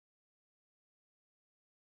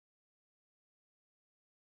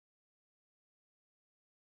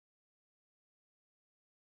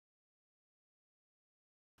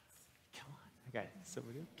Okay,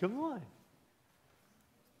 somebody, come on.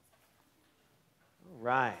 All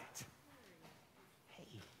right. Hey,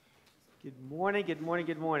 good morning, good morning,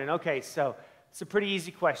 good morning. Okay, so it's a pretty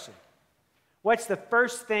easy question. What's the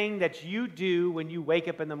first thing that you do when you wake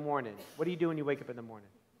up in the morning? What do you do when you wake up in the morning?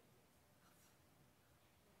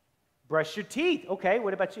 Brush your teeth. Okay,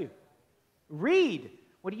 what about you? Read.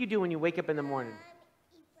 What do you do when you wake up in the morning?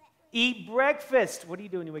 Eat breakfast. What do you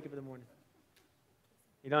do when you wake up in the morning?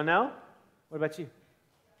 You don't know? What about you?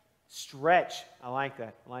 Stretch. I like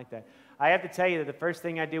that. I like that. I have to tell you that the first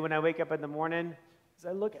thing I do when I wake up in the morning is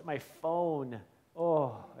I look at my phone.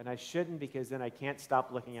 Oh, and I shouldn't, because then I can't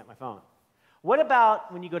stop looking at my phone. What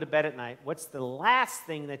about when you go to bed at night? What's the last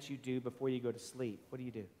thing that you do before you go to sleep? What do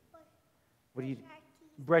you do? What do you do?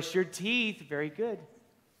 Brush your teeth. Very good.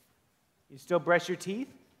 You still brush your teeth?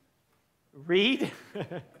 Read?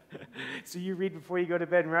 So you read before you go to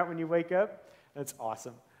bed and right when you wake up? That's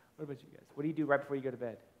awesome. What about you guys? What do you do right before you go to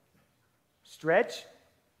bed? Stretch?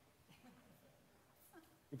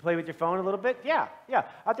 You play with your phone a little bit? Yeah.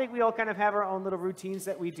 I think we all kind of have our own little routines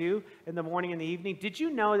that we do in the morning and the evening. Did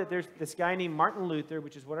you know that there's this guy named Martin Luther,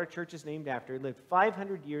 which is what our church is named after? He lived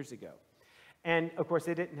 500 years ago. And, of course,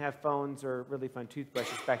 they didn't have phones or really fun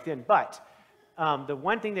toothbrushes back then. But the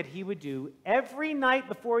one thing that he would do every night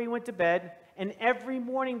before he went to bed and every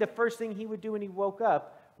morning, the first thing he would do when he woke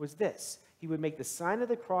up was this. He would make the sign of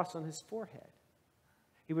the cross on his forehead.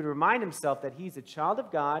 He would remind himself that he's a child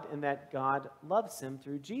of God and that God loves him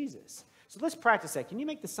through Jesus. So let's practice that. Can you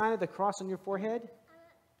make the sign of the cross on your forehead?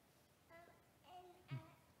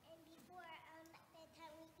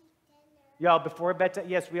 Yeah, before bedtime.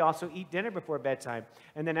 Yes, we also eat dinner before bedtime.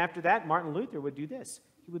 And then after that, Martin Luther would do this.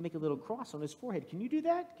 He would make a little cross on his forehead. Can you do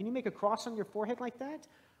that? Can you make a cross on your forehead like that?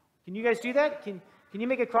 Can you guys do that? Can you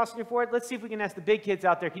make a cross on your forehead? Let's see if we can ask the big kids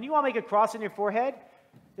out there. Can you all make a cross on your forehead?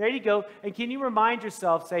 There you go. And can you remind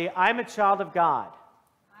yourself, say, I'm a child of God.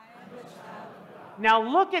 I am a child of God. Now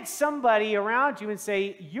look at somebody around you and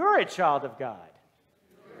say, you're a child of God.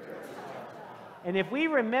 You're a child of God. And if we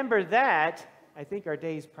remember that, I think our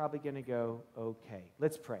day is probably going to go okay.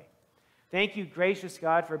 Let's pray. Thank you, gracious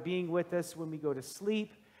God, for being with us when we go to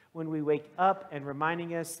sleep, when we wake up, and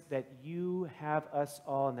reminding us that you have us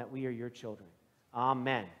all and that we are your children.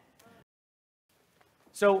 Amen.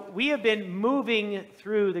 So we have been moving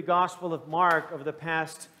through the Gospel of Mark over the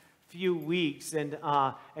past few weeks, and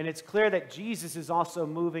it's clear that Jesus is also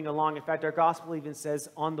moving along. In fact, our Gospel even says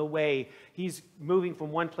on the way. He's moving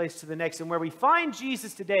from one place to the next. And where we find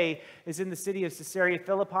Jesus today is in the city of Caesarea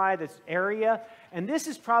Philippi, this area. And this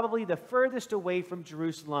is probably the furthest away from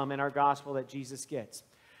Jerusalem in our Gospel that Jesus gets.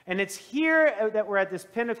 And it's here that we're at this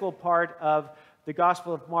pinnacle part of the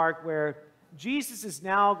Gospel of Mark where Jesus is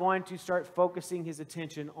now going to start focusing his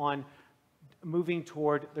attention on moving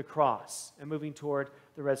toward the cross and moving toward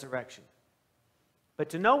the resurrection. But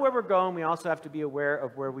to know where we're going, we also have to be aware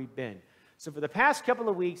of where we've been. So for the past couple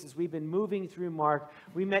of weeks, as we've been moving through Mark,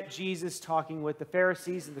 we met Jesus talking with the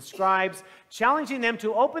Pharisees and the scribes, challenging them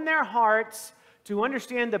to open their hearts to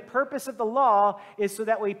understand the purpose of the law is so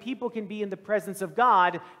that way people can be in the presence of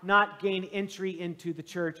God, not gain entry into the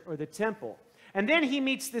church or the temple. And then he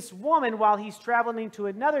meets this woman while he's traveling to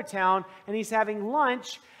another town, and he's having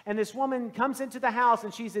lunch, and this woman comes into the house,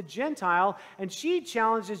 and she's a Gentile, and she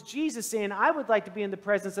challenges Jesus, saying, I would like to be in the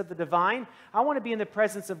presence of the divine. I want to be in the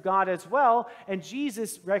presence of God as well. And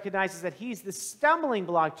Jesus recognizes that he's the stumbling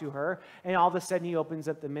block to her, and all of a sudden he opens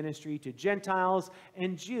up the ministry to Gentiles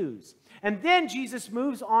and Jews. And then Jesus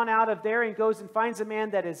moves on out of there and goes and finds a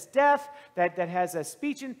man that is deaf, that has a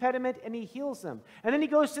speech impediment, and he heals them. And then he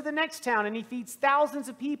goes to the next town and he feeds thousands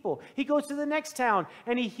of people. He goes to the next town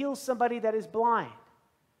and he heals somebody that is blind.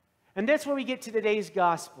 And that's where we get to today's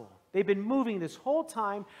gospel. They've been moving this whole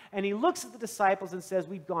time, and he looks at the disciples and says,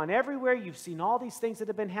 we've gone everywhere. You've seen all these things that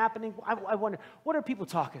have been happening. I wonder, what are people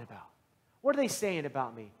talking about? What are they saying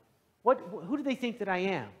about me? Who do they think that I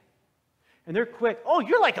am? And they're quick. Oh,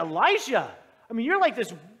 you're like Elijah. I mean, you're like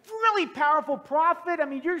this really powerful prophet. I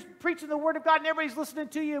mean, you're preaching the word of God and everybody's listening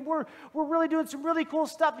to you. And we're really doing some really cool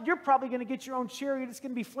stuff. And you're probably going to get your own chariot. It's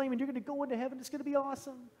going to be flaming. You're going to go into heaven. It's going to be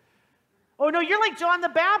awesome. Oh, no, you're like John the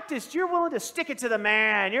Baptist. You're willing to stick it to the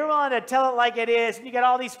man. You're willing to tell it like it is. And you got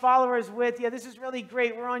all these followers with you. This is really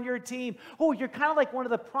great. We're on your team. Oh, you're kind of like one of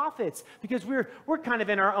the prophets because we're kind of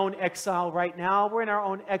in our own exile right now. We're in our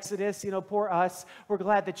own exodus. You know, poor us. We're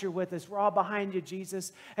glad that you're with us. We're all behind you,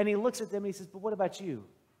 Jesus. And he looks at them and he says, but what about you?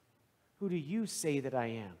 Who do you say that I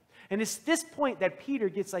am? And it's this point that Peter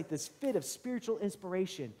gets like this fit of spiritual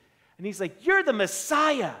inspiration. And he's like, you're the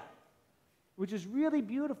Messiah. Which is really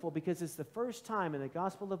beautiful because it's the first time in the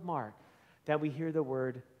Gospel of Mark that we hear the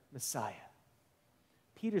word Messiah.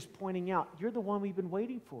 Peter's pointing out, you're the one we've been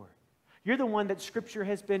waiting for. You're the one that Scripture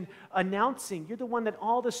has been announcing. You're the one that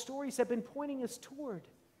all the stories have been pointing us toward.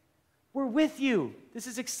 We're with you. This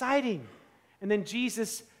is exciting. And then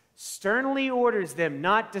Jesus sternly orders them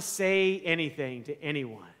not to say anything to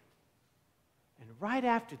anyone. And right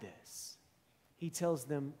after this, he tells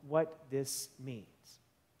them what this means.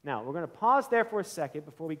 Now, we're going to pause there for a second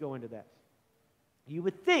before we go into that. You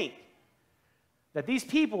would think that these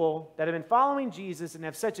people that have been following Jesus and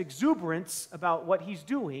have such exuberance about what he's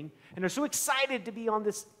doing and are so excited to be on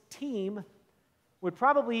this team would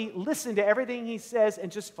probably listen to everything he says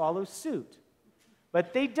and just follow suit.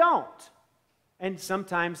 But they don't. And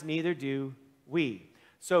sometimes neither do we.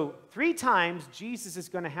 So 3 times Jesus is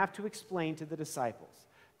going to have to explain to the disciples.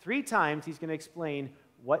 3 times he's going to explain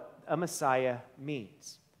what a Messiah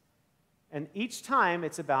means. And each time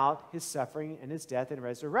it's about his suffering and his death and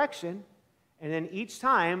resurrection. And then each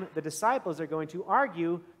time the disciples are going to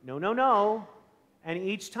argue, no, no, no. And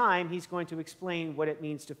each time he's going to explain what it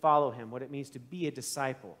means to follow him, what it means to be a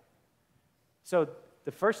disciple. So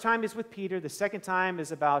the first time is with Peter. The second time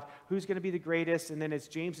is about who's going to be the greatest. And then it's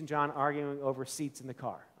James and John arguing over seats in the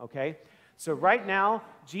car, okay? So right now,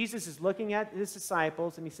 Jesus is looking at his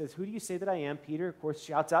disciples, and he says, who do you say that I am? Peter, of course,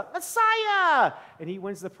 shouts out, Messiah! And he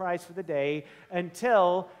wins the prize for the day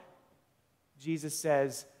until Jesus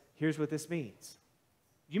says, here's what this means.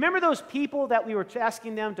 Do you remember those people that we were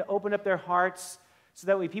asking them to open up their hearts so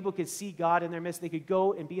that way people could see God in their midst? They could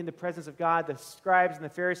go and be in the presence of God, the scribes and the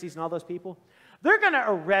Pharisees and all those people? They're going to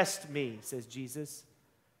arrest me, says Jesus.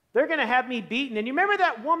 They're going to have me beaten. And you remember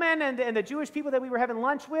that woman and the Jewish people that we were having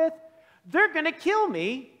lunch with? They're going to kill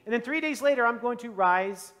me, and then 3 days later, I'm going to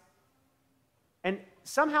rise. And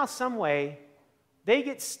somehow, some way, they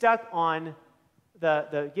get stuck on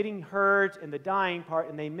the getting hurt and the dying part,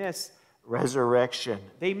 and they miss resurrection.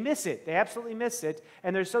 They miss it. They absolutely miss it,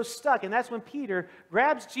 and they're so stuck. And that's when Peter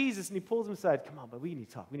grabs Jesus, and he pulls him aside. Come on, but we need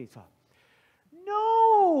to talk. We need to talk.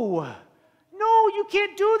 No! No, you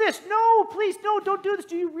can't do this. No, please, no, don't do this.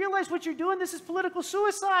 Do you realize what you're doing? This is political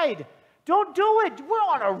suicide. Don't do it. We're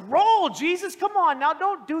on a roll, Jesus. Come on now.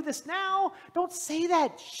 Don't do this now. Don't say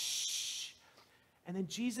that. Shh. And then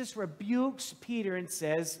Jesus rebukes Peter and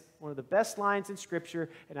says, one of the best lines in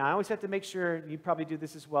Scripture, and I always have to make sure, you probably do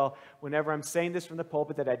this as well, whenever I'm saying this from the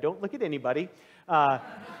pulpit, that I don't look at anybody.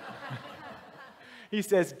 He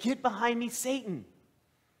says, get behind me, Satan.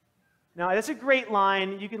 Now, that's a great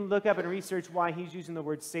line. You can look up and research why he's using the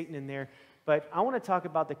word Satan in there. But I want to talk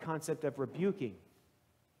about the concept of rebuking.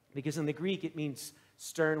 Because in the Greek, it means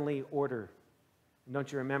sternly order. And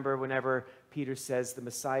don't you remember whenever Peter says the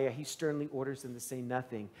Messiah, he sternly orders them to say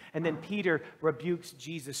nothing. And then Peter rebukes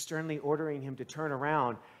Jesus, sternly ordering him to turn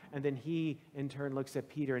around. And then he, in turn, looks at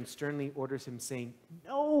Peter and sternly orders him, saying,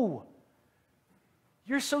 no,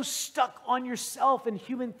 you're so stuck on yourself and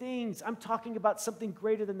human things. I'm talking about something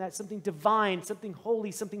greater than that, something divine, something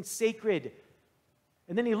holy, something sacred.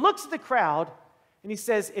 And then he looks at the crowd, and he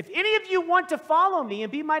says, if any of you want to follow me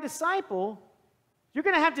and be my disciple, you're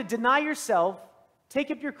going to have to deny yourself,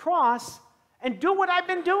 take up your cross, and do what I've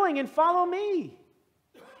been doing and follow me.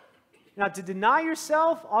 Now, to deny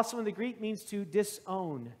yourself, also in the Greek, means to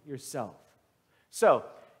disown yourself. So,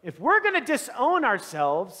 if we're going to disown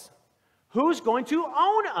ourselves, who's going to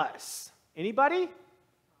own us? Anybody?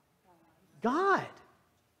 God.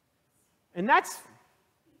 And that's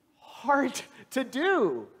hard to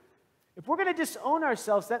do. If we're going to disown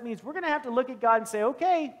ourselves, that means we're going to have to look at God and say,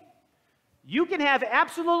 okay, you can have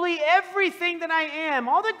absolutely everything that I am.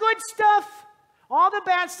 All the good stuff, all the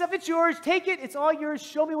bad stuff, it's yours. Take it. It's all yours.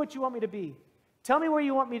 Show me what you want me to be. Tell me where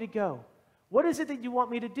you want me to go. What is it that you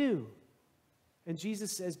want me to do? And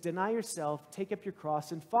Jesus says, deny yourself, take up your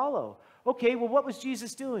cross, and follow. Okay, well, what was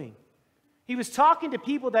Jesus doing? He was talking to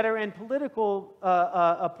people that are in political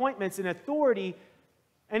appointments and authority,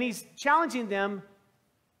 and he's challenging them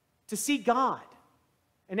to see God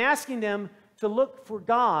and asking them to look for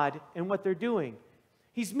God in what they're doing.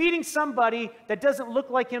 He's meeting somebody that doesn't look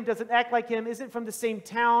like him, doesn't act like him, isn't from the same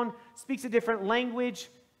town, speaks a different language,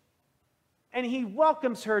 and he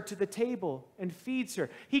welcomes her to the table and feeds her.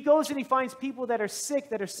 He goes and he finds people that are sick,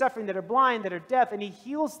 that are suffering, that are blind, that are deaf, and he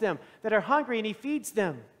heals them, that are hungry, and he feeds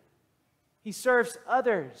them. He serves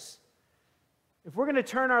others. If we're going to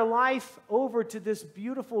turn our life over to this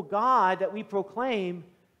beautiful God that we proclaim,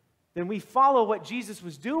 then we follow what Jesus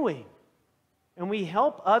was doing. And we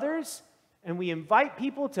help others, and we invite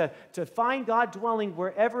people to find God dwelling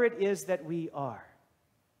wherever it is that we are.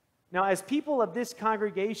 Now, as people of this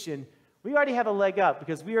congregation, we already have a leg up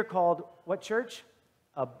because we are called, what church?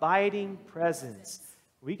 Abiding presence.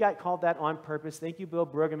 We got called that on purpose. Thank you, Bill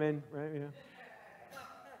Brueggemann. Right? Yeah.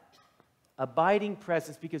 abiding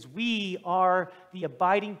presence, because we are the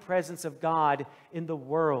abiding presence of God in the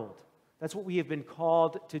world. That's what we have been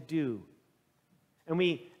called to do. And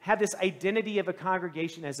we have this identity of a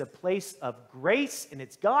congregation as a place of grace, and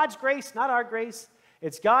it's God's grace, not our grace.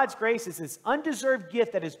 It's God's grace. It's this undeserved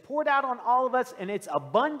gift that is poured out on all of us, and it's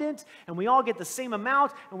abundant, and we all get the same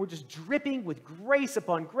amount, and we're just dripping with grace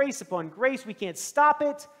upon grace upon grace. We can't stop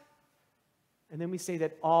it. And then we say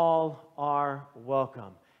that all are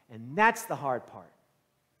welcome. And that's the hard part.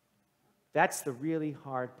 That's the really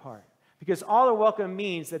hard part. Because all are welcome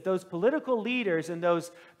means that those political leaders and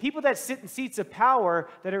those people that sit in seats of power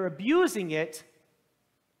that are abusing it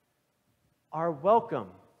are welcome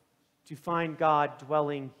to find God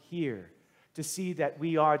dwelling here, to see that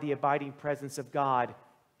we are the abiding presence of God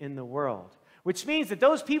in the world. Which means that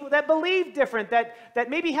those people that believe different, that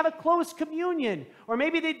maybe have a close communion, or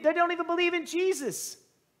maybe they don't even believe in Jesus,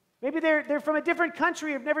 maybe they're from a different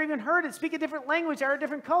country, have never even heard it, speak a different language, are a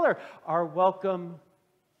different color, are welcome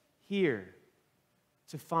here,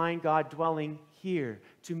 to find God dwelling here,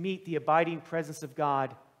 to meet the abiding presence of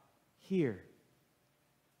God here.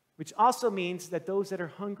 Which also means that those that are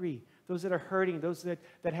hungry, those that are hurting, those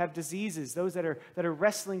that have diseases, those that are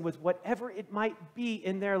wrestling with whatever it might be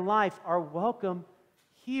in their life are welcome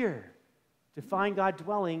here, to find God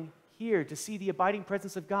dwelling here, to see the abiding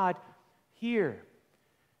presence of God here.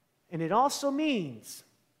 And it also means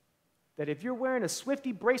that if you're wearing a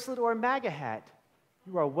Swiftie bracelet or a MAGA hat,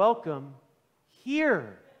 you are welcome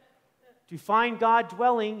here, to find God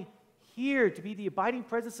dwelling here, to be the abiding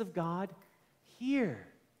presence of God here.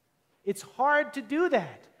 It's hard to do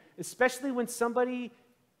that, especially when somebody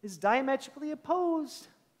is diametrically opposed.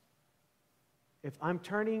 If I'm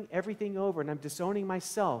turning everything over and I'm disowning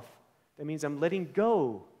myself, that means I'm letting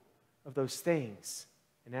go of those things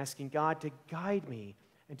and asking God to guide me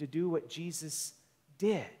and to do what Jesus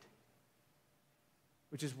did,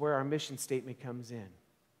 which is where our mission statement comes in.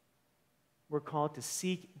 We're called to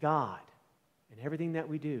seek God in everything that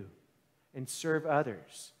we do and serve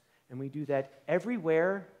others. And we do that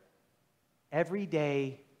everywhere, every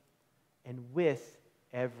day, and with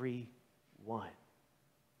everyone.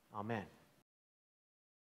 Amen.